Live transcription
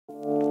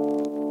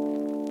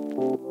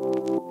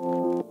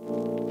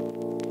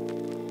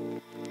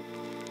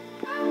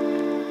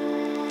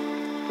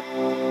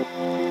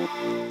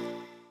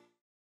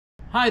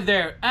Hi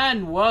there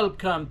and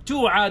welcome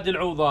to Adil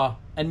Awdah,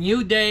 a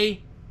new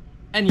day,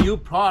 a new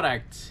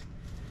product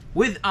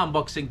with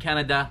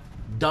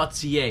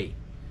UnBoxingCanada.ca.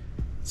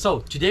 So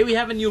today we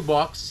have a new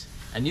box,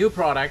 a new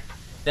product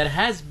that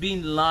has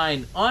been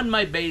lying on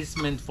my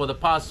basement for the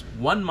past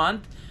 1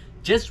 month,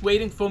 just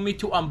waiting for me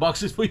to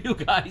unbox it for you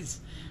guys.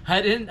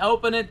 I didn't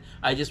open it,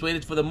 I just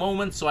waited for the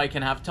moment so I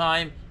can have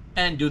time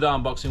and do the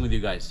unboxing with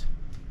you guys.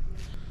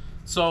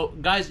 So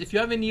guys, if you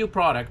have a new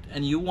product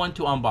and you want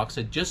to unbox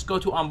it, just go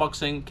to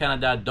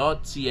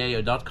unboxingcanada.ca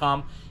or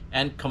 .com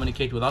and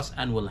communicate with us,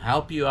 and we'll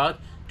help you out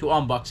to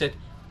unbox it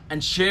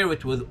and share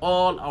it with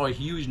all our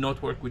huge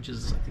network, which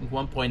is I think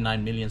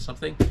 1.9 million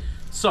something.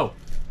 So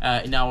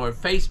in our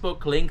Facebook,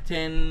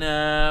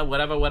 LinkedIn,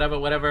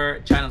 whatever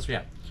channels we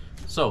have.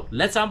 So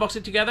let's unbox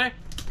it together.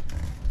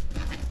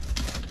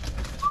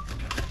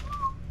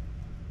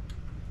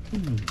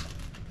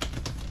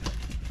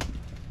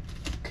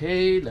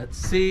 Okay, let's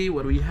see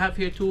what we have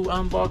here to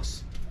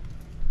unbox.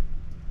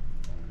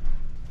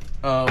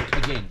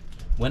 Again,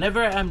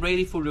 whenever I'm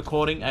ready for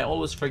recording, I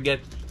always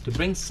forget to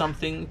bring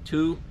something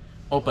to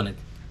open it.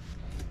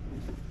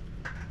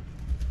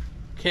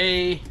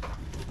 Okay,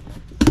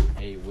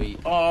 here we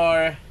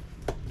are.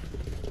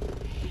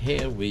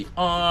 Here we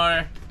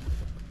are.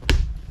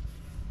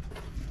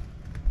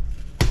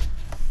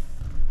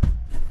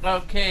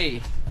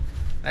 Okay,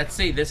 let's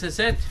see, this is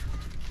it.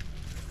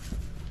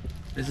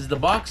 This is the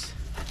box.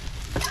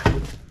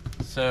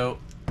 So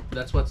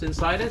that's what's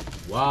inside it.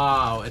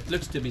 Wow, it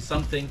looks to be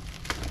something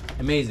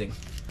amazing.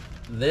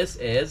 This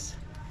is,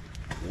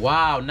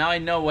 wow, now I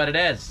know what it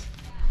is.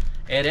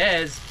 It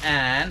is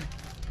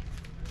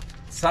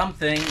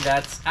something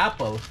that's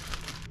Apple.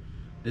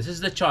 This is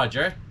the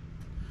charger.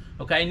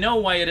 Okay, I know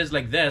why it is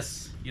like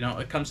this. You know,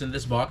 it comes in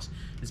this box.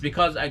 It's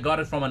because I got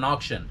it from an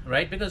auction,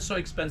 right? Because it's so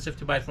expensive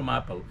to buy from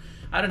Apple.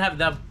 I don't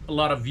have a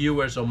lot of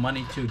viewers or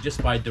money to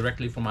just buy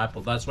directly from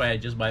Apple. That's why I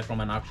just buy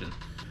from an auction.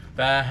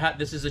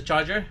 This is a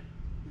charger.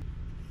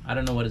 I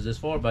don't know what is this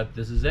for, but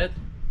this is it.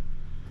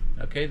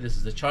 Okay, this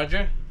is the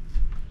charger.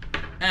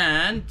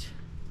 And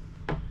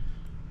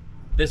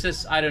this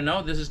is, I don't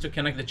know, this is to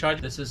connect the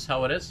charger. This is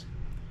how it is.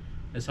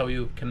 This is how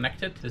you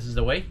connect it. This is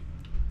the way.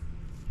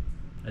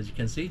 As you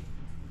can see,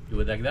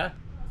 do it like that,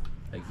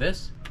 like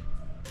this.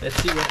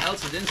 Let's see what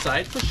else is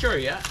inside. For sure,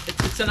 yeah,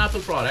 it's an Apple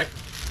product,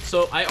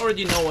 so I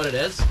already know what it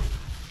is.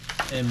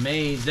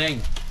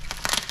 Amazing.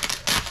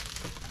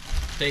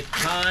 Take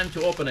time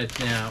to open it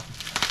now.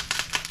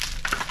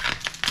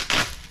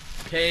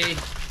 Okay,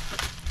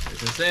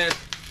 this is it.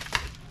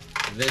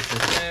 This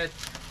is it.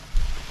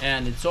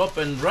 And it's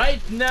open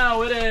right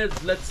now. It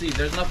is. Let's see,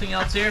 there's nothing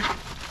else here.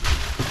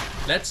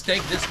 Let's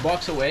take this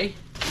box away.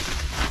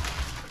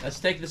 Let's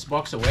take this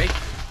box away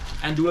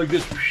and do like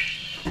this.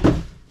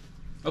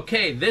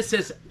 Okay, this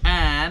is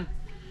an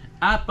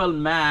Apple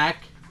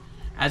Mac.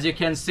 As you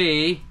can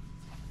see,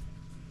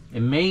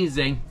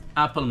 amazing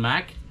Apple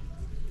Mac.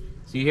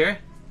 See here?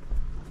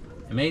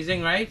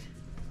 Amazing, right?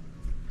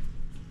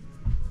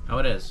 How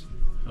it is.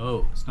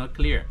 Oh, it's not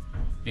clear.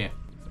 Yeah,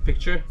 a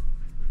picture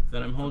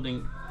that I'm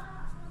holding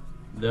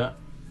the.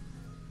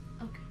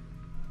 Okay.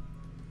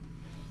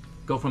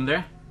 Go from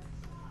there.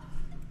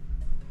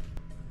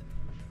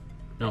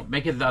 No,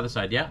 make it the other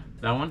side. Yeah,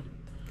 that one.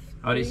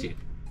 How do you see it?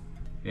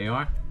 There you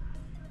are.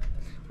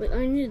 Wait,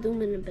 I need to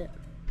zoom in a bit.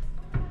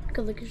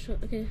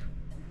 Okay.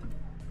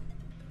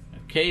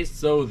 Okay,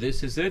 so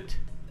this is it.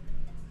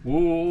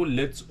 Whoa,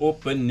 let's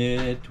open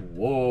it.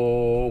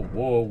 Whoa,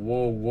 whoa,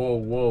 whoa, whoa,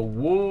 whoa,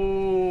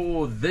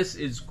 whoa. This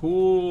is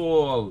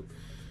cool.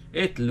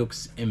 It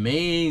looks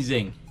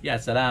amazing. Ya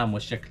salam wa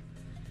shakl.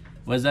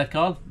 What is that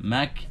called?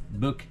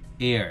 MacBook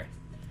Air.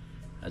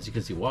 As you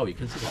can see, wow, you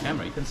can see the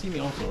camera. You can see me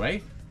also,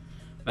 right?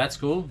 That's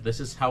cool.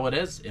 This is how it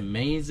is.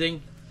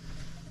 Amazing.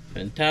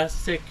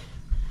 Fantastic.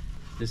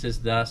 This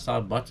is the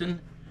start button.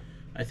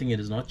 I think it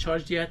is not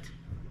charged yet,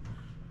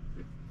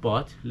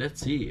 but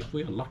let's see if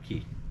we are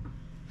lucky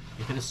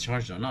if it is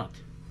charged or not.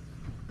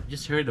 I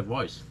just heard the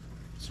voice.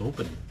 It's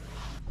opening.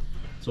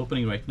 It's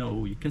opening right now.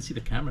 Oh, you can see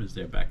the cameras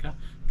there back, huh?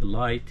 The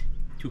light,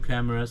 2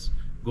 cameras,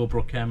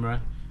 GoPro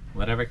camera,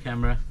 whatever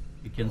camera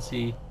you can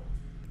see.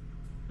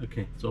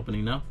 Okay, it's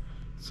opening now.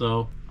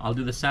 So I'll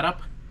do the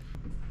setup.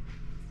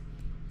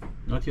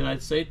 Not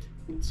United States,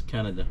 it's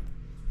Canada.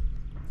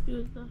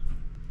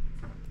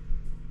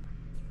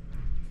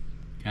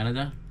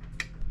 Canada,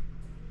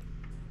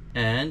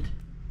 and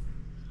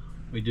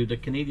we do the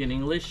Canadian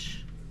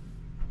English,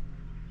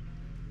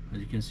 as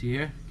you can see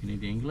here,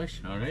 Canadian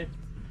English. All right,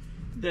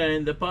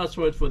 then the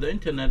password for the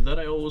internet that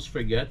I always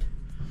forget.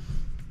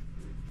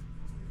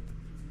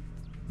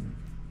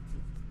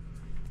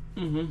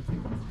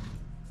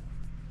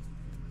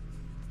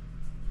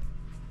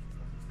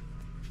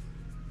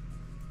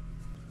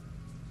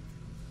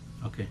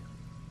 Okay.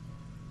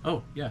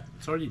 Oh yeah,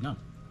 it's already done.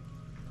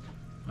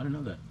 I didn't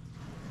know that.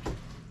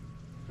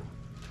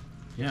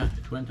 Yeah,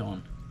 it went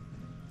on.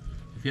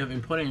 If you have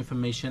important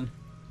information,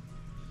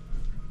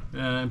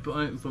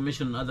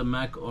 information on other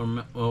Mac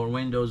or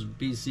Windows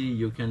PC,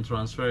 you can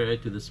transfer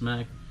it to this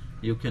Mac.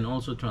 You can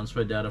also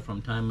transfer data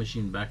from Time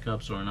Machine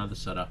backups or another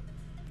setup.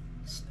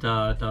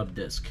 Startup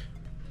disk.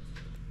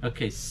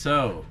 Okay,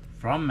 so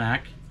from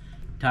Mac,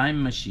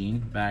 Time Machine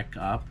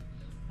backup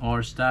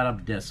or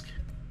startup disk.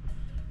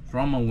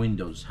 From a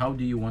Windows, how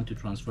do you want to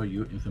transfer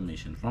your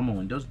information? From a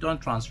Windows,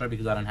 don't transfer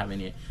because I don't have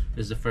any.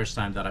 This is the first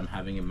time that I'm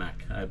having a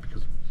Mac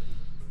because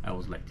I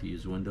always like to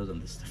use Windows,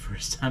 and this is the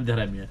first time that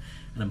I'm here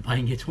and I'm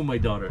buying it for my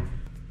daughter.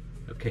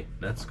 Okay,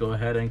 let's go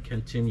ahead and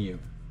continue.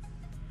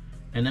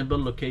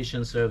 Enable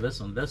location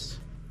service on this.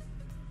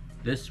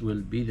 This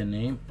will be the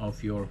name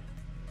of your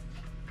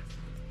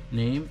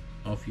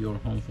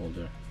home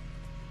folder.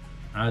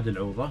 Adil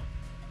Awdah,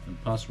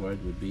 and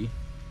password would be.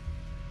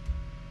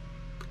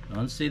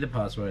 Don't see the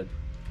password.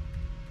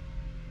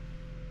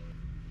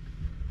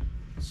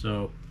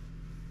 So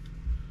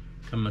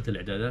تمت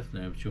الإعدادات زي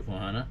ما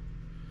بتشوفوا هنا.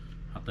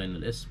 حطينا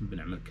الاسم،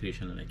 بنعمل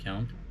creation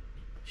للأكاونت.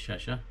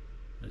 الشاشة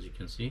as you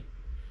can see.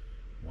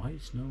 Why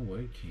it's not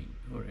working?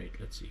 Alright,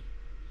 let's see.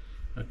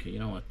 Okay, you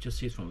know what? Just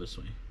see it from this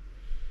way.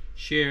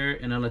 Share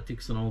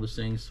analytics and all these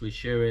things. We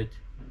share it.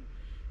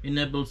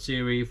 Enable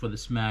Siri for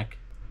this Mac.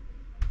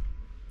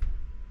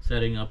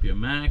 Setting up your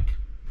Mac.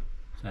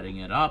 Setting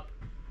it up.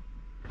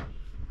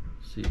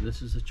 See,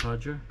 this is the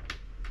charger.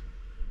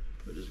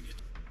 Where does it get?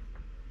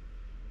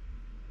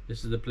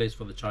 This is the place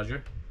for the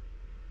charger.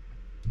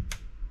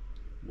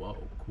 Wow,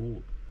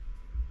 cool.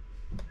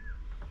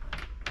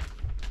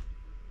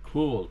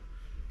 Cool.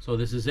 So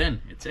this is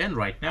in. It's in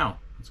right now.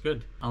 It's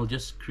good. I'll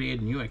just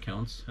create new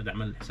accounts.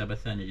 أعمل حسابات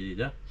ثانية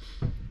جديدة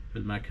في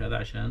الماك هذا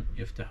عشان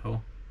يفتحوا.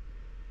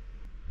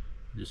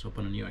 Just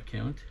open a new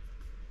account.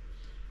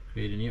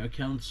 Create a new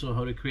account. So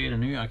how to create a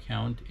new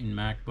account in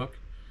MacBook?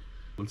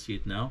 We'll see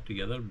it now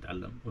together.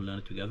 We'll learn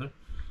it together.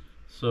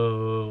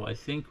 So I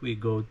think we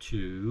go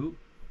to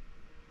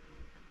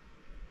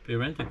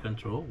parental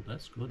control.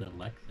 That's good. I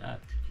like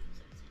that.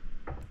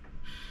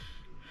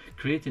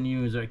 Create a new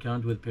user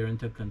account with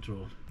parental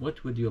control.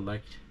 What would you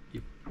like?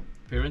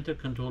 Parental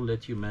control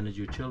lets you manage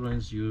your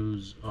children's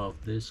use of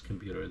this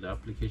computer, the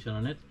application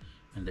on it,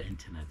 and the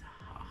internet.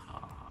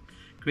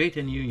 Create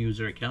a new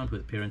user account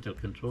with parental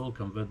control.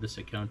 Convert this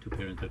account to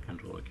parental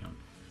control account.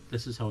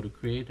 This is how to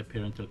create a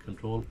parental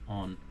control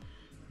on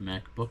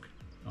MacBook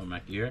or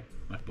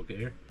MacBook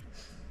Air.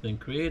 Then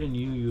create a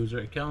new user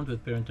account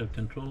with parental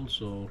control.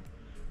 So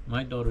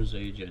my daughter's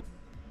age.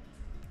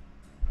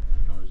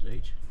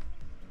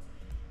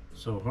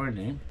 So her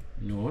name,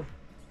 Noor.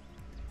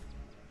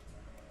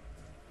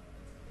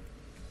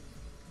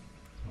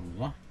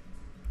 Awdah.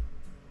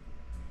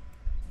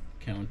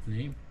 Account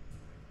name,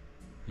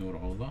 Noor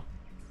Awdah.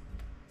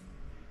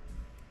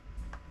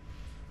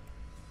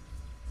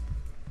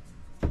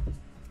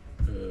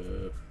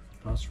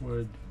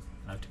 Password.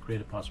 I have to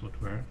create a password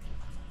for her,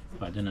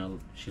 but then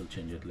she'll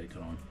change it later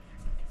on.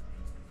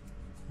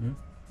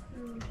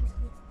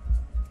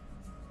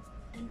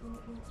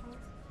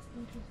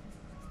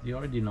 You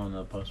already know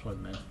the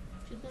password, man.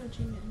 She's gonna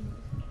change it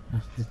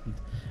anyways.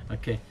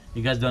 Okay,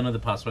 you guys don't know the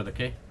password,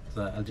 okay?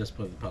 So I'll just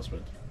put the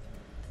password.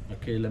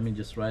 Okay, let me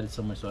just write it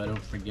somewhere so I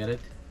don't forget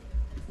it.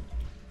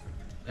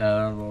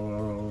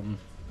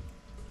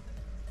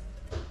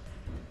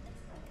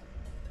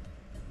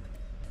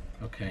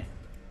 Okay.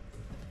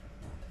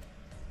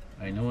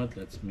 I know it.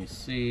 Let me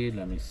see.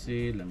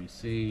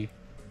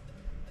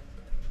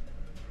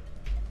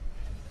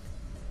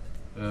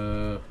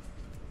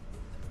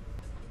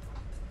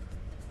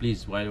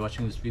 Please, while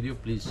watching this video,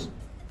 please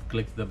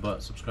click the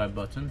subscribe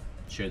button,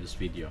 share this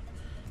video.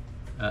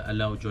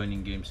 Allow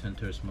joining game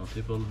centers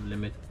multiple,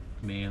 limit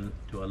mail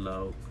to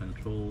allow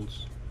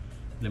controls,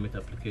 limit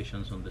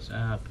applications on this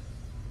app.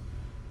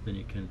 Then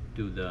you can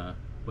do the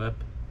web.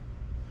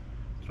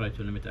 Try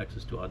to limit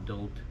access to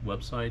adult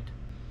website.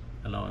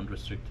 Allow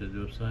unrestricted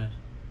website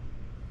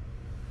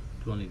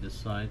to only the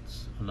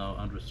sites. Allow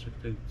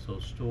unrestricted,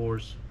 so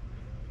stores,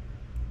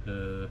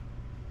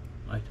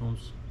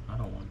 iTunes. I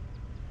don't want.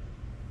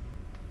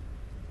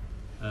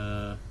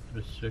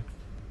 Restrict,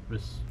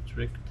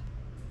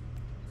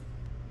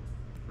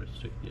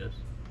 yes.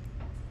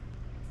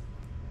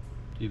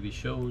 TV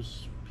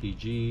shows,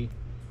 PG,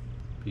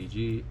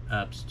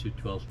 apps to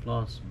 12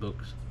 plus,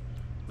 books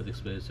with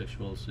explicit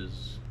sexuals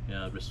is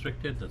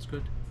restricted. That's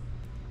good.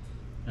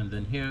 And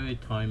then here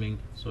timing,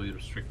 so you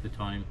restrict the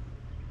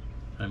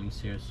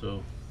timings here.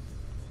 So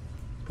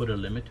put a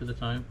limit to the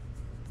time.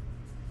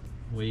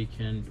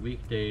 Weekend,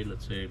 weekday,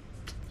 let's say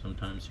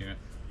sometimes here.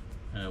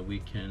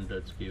 Weekend,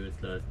 let's give it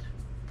that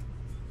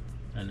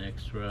an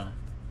extra,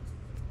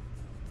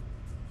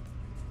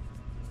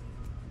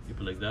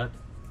 people like that.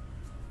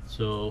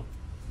 So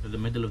in the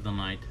middle of the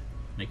night,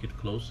 make it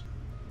close.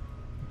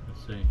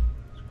 Let's say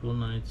school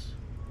nights,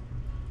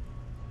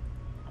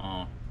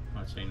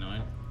 let's say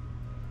 9,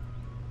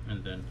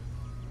 and then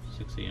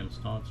 6 AM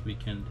starts.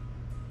 Weekend,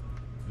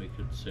 we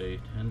could say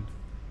 10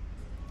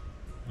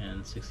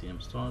 and 6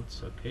 AM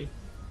starts. Okay,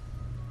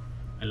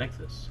 I like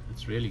this.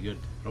 It's really good.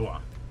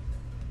 Rawa.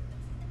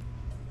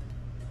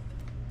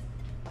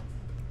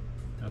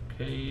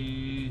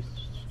 Okay,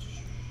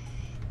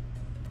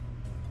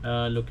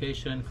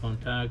 location,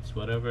 contacts,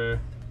 whatever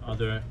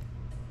other.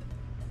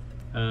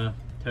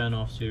 Turn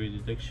off Siri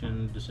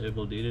detection,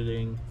 disable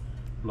editing,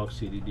 block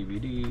CD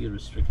DVD,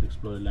 restrict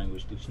explorer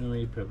language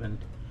dictionary,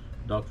 prevent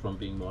dock from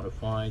being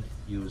modified,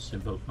 use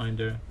simple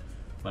finder,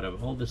 whatever.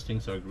 All these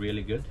things are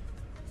really good.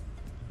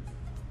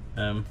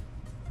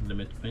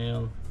 Limit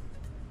mail.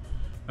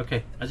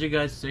 Okay, as you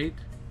guys said,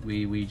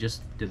 we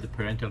just did the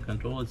parental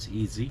control. It's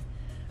easy.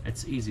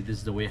 It's easy. This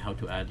is the way how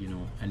to add, you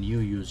know, a new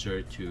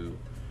user to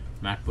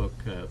MacBook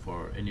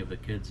for any of the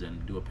kids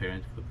and do a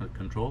parental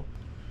control.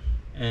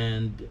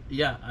 And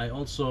yeah, I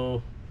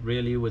also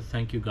really would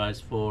thank you guys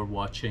for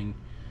watching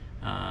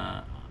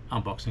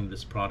unboxing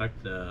this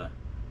product, the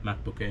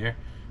MacBook Air.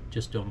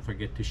 Just don't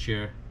forget to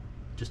share,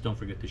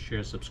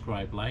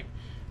 subscribe, like,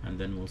 and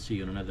then we'll see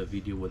you in another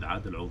video with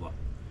Adil Awdah.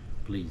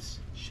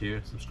 Please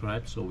share,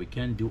 subscribe, so we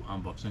can do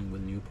unboxing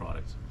with new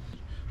products.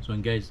 So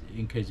in case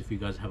if you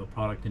guys have a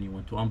product and you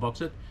want to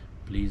unbox it,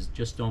 please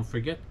just don't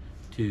forget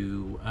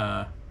to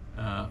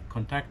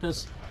contact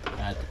us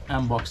at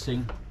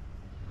unboxing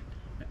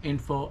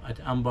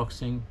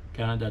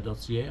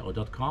info@unboxingcanada.ca or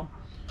 .com,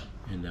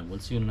 and then we'll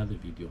see you in another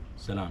video.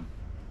 Salam.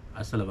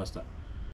 Hasta la vista.